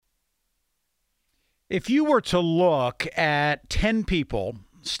If you were to look at 10 people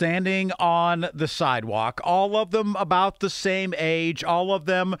standing on the sidewalk, all of them about the same age, all of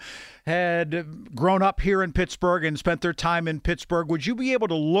them had grown up here in Pittsburgh and spent their time in Pittsburgh, would you be able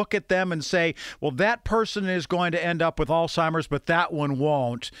to look at them and say, well, that person is going to end up with Alzheimer's, but that one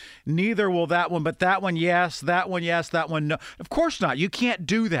won't. Neither will that one, but that one, yes, that one, no. Of course not. You can't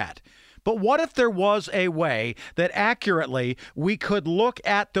do that. But what if there was a way that accurately we could look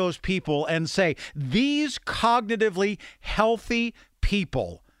at those people and say, these cognitively healthy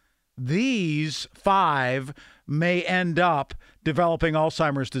people, these 5 may end up developing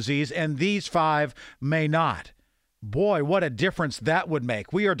Alzheimer's disease, and these 5 may not? Boy, what a difference that would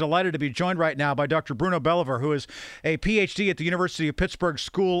make. We are delighted to be joined right now by Dr. Bruna Bellever, who is a PhD at the University of Pittsburgh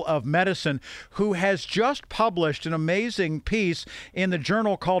School of Medicine, who has just published an amazing piece in the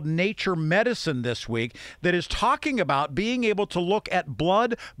journal called Nature Medicine this week that is talking about being able to look at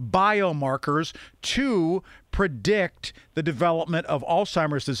blood biomarkers to predict the development of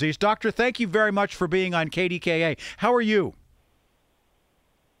Alzheimer's disease. Doctor, thank you very much for being on KDKA. How are you?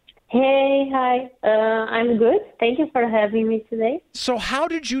 Hey, hi. I'm good. Thank you for having me today. So how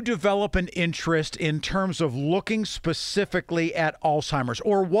did you develop an interest in terms of looking specifically at Alzheimer's?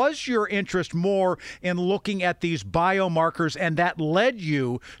 Or was your interest more in looking at these biomarkers and that led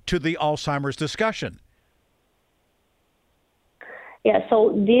you to the Alzheimer's discussion? Yeah,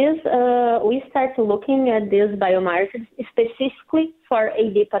 so we started looking at these biomarkers specifically for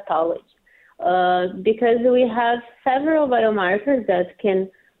AD pathology because we have several biomarkers that can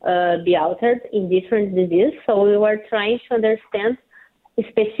be altered in different diseases. So we were trying to understand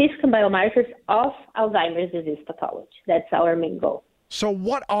specific biomarkers of Alzheimer's disease pathology. That's our main goal. So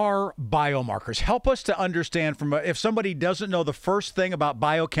what are biomarkers? Help us to understand if somebody doesn't know the first thing about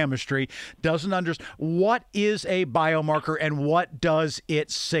biochemistry, doesn't understand, what is a biomarker and what does it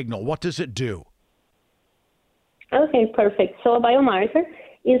signal? What does it do? Okay, perfect. So a biomarker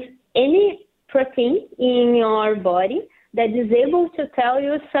is any protein in your body that is able to tell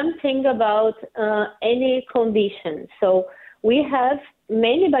you something about any condition. So we have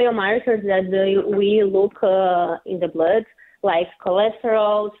many biomarkers that we look in the blood, like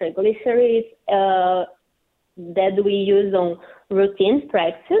cholesterol, triglycerides, that we use on routine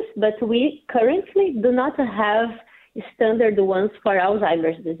practice, but we currently do not have standard ones for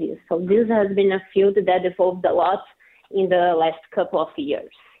Alzheimer's disease. So this has been a field that evolved a lot in the last couple of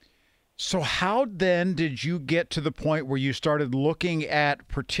years. So how then did you get to the point where you started looking at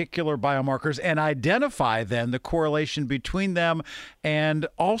particular biomarkers and identify then the correlation between them and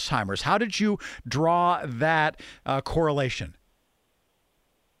Alzheimer's? How did you draw that correlation?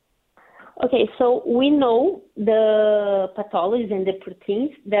 Okay, so we know the pathologies and the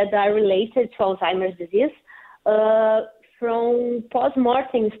proteins that are related to Alzheimer's disease from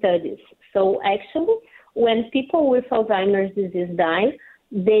post-mortem studies. So actually, when people with Alzheimer's disease die,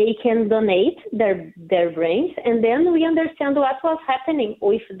 they can donate their brains, and then we understand what was happening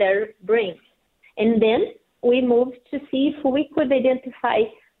with their brains. And then we moved to see if we could identify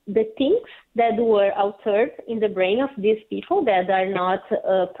the things that were altered in the brain of these people that are not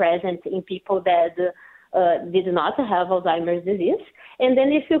present in people that did not have Alzheimer's disease. And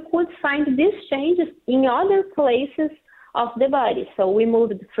then if you could find these changes in other places of the body. So we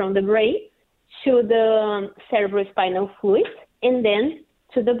moved from the brain to the cerebrospinal fluid and then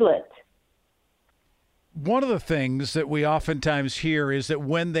to the blood. One of the things that we oftentimes hear is that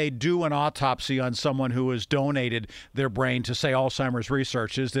when they do an autopsy on someone who has donated their brain to, say, Alzheimer's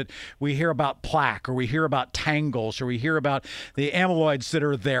research, is that we hear about plaque, or we hear about tangles, or we hear about the amyloids that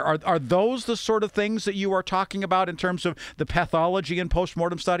are there. Are those the sort of things that you are talking about in terms of the pathology in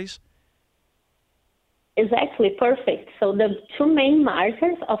postmortem studies? Exactly, perfect. So the two main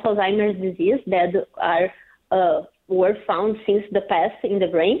markers of Alzheimer's disease that were found since the past in the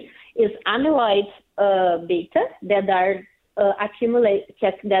brain is amyloid beta that accumulate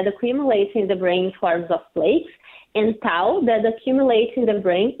in the brain in forms of plaques, and tau that accumulates in the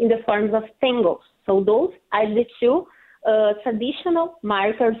brain in the forms of tangles. So those are the two traditional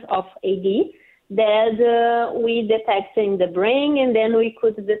markers of AD that we detect in the brain, and then we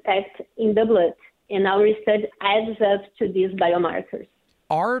could detect in the blood. And our research adds up to these biomarkers.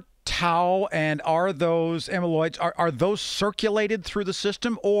 Are tau and are those amyloids, are those circulated through the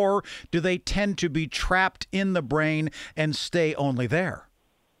system, or do they tend to be trapped in the brain and stay only there?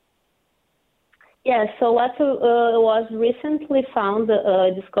 Yeah, so what was recently found,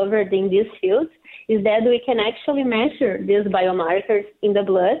 discovered in this field, is that we can actually measure these biomarkers in the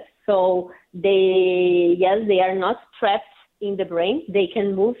blood. So they are not trapped in the brain. They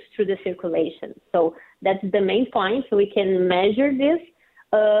can move through the circulation. So that's the main point. We can measure this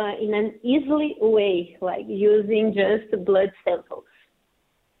in an easily way, like using just blood samples.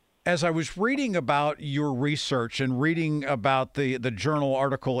 As I was reading about your research and reading about the journal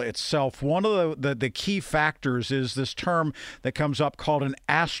article itself, one of the key factors is this term that comes up called an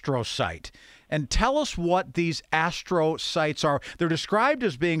astrocyte. And tell us what these astrocytes are. They're described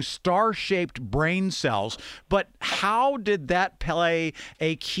as being star-shaped brain cells, but how did that play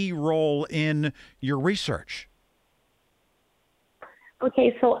a key role in your research?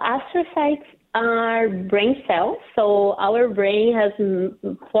 Okay, so astrocytes are brain cells. So our brain has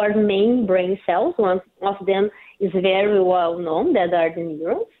four main brain cells. One of them is very well known, that are the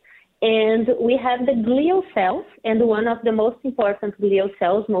neurons. And we have the glial cells, and one of the most important glial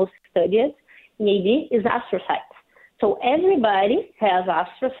cells, most studied in AD, is astrocytes. So everybody has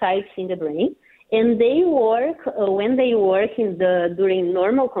astrocytes in the brain, and they work, when they work during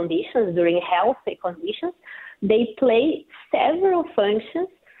normal conditions, during healthy conditions, they play several functions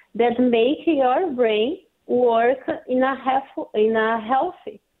that make your brain work in a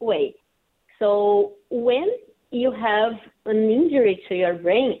healthy way. So when you have an injury to your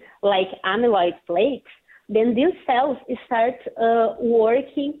brain, like amyloid plaques, then these cells start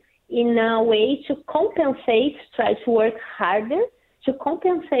working in a way to compensate, try to work harder to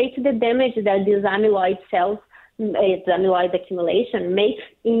compensate the damage that these amyloid cells, amyloid accumulation, makes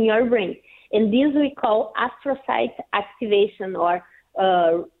in your brain. And this we call astrocyte activation, or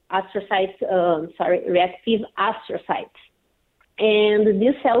reactive astrocytes. And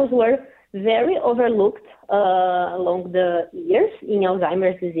these cells were very overlooked along the years in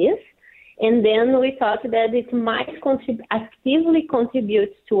Alzheimer's disease. And then we thought that it might actively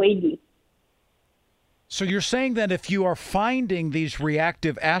contribute to AD. So you're saying that if you are finding these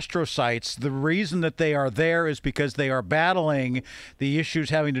reactive astrocytes, the reason that they are there is because they are battling the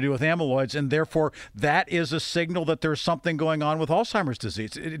issues having to do with amyloids, and therefore that is a signal that there's something going on with Alzheimer's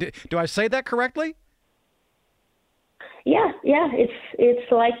disease. Do I say that correctly? Yeah,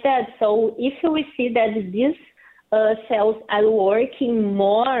 it's like that. So if we see that these cells are working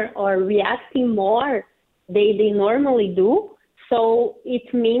more or reacting more than they normally do, so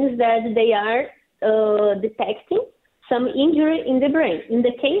it means that they are detecting some injury in the brain. In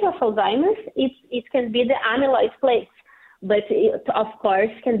the case of Alzheimer's, it can be the amyloid plaques, but it, of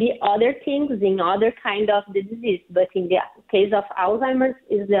course, can be other things in other kind of the disease. But in the case of Alzheimer's,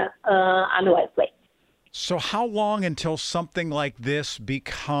 is the amyloid plaques. So how long until something like this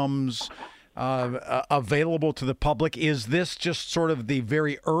becomes available to the public? Is this just sort of the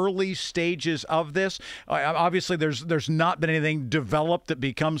very early stages of this? Obviously, there's not been anything developed that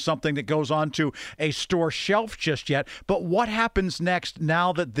becomes something that goes onto a store shelf just yet. But what happens next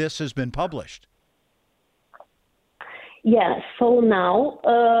now that this has been published? Yeah, so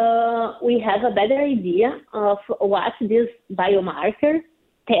now we have a better idea of what this biomarker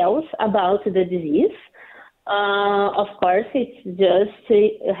tells about the disease. Of course,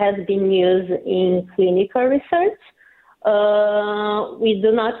 it has been used in clinical research. We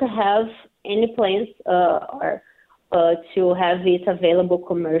do not have any plans to have it available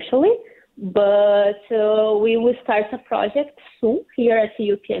commercially, but we will start a project soon here at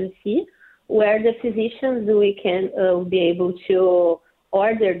UPMC, where the physicians we can be able to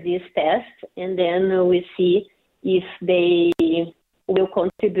order this test, and then we see if they will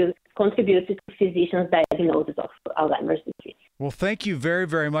contribute to physicians' diagnosis of Alzheimer's disease. Well, thank you very,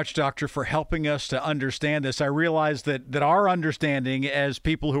 very much, Doctor, for helping us to understand this. I realize that our understanding as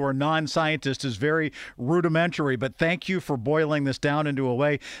people who are non-scientists is very rudimentary, but thank you for boiling this down into a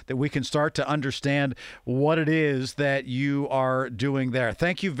way that we can start to understand what it is that you are doing there.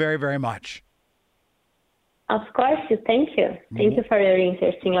 Thank you very, very much. Of course, thank you. Thank you for your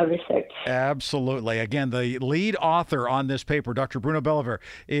interest in your research. Absolutely. Again, the lead author on this paper, Dr. Bruna Bellever,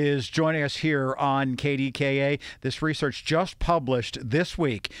 is joining us here on KDKA. This research just published this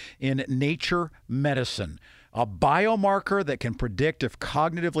week in Nature Medicine, a biomarker that can predict if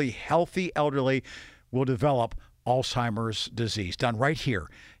cognitively healthy elderly will develop Alzheimer's disease, done right here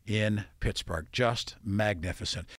in Pittsburgh. Just magnificent.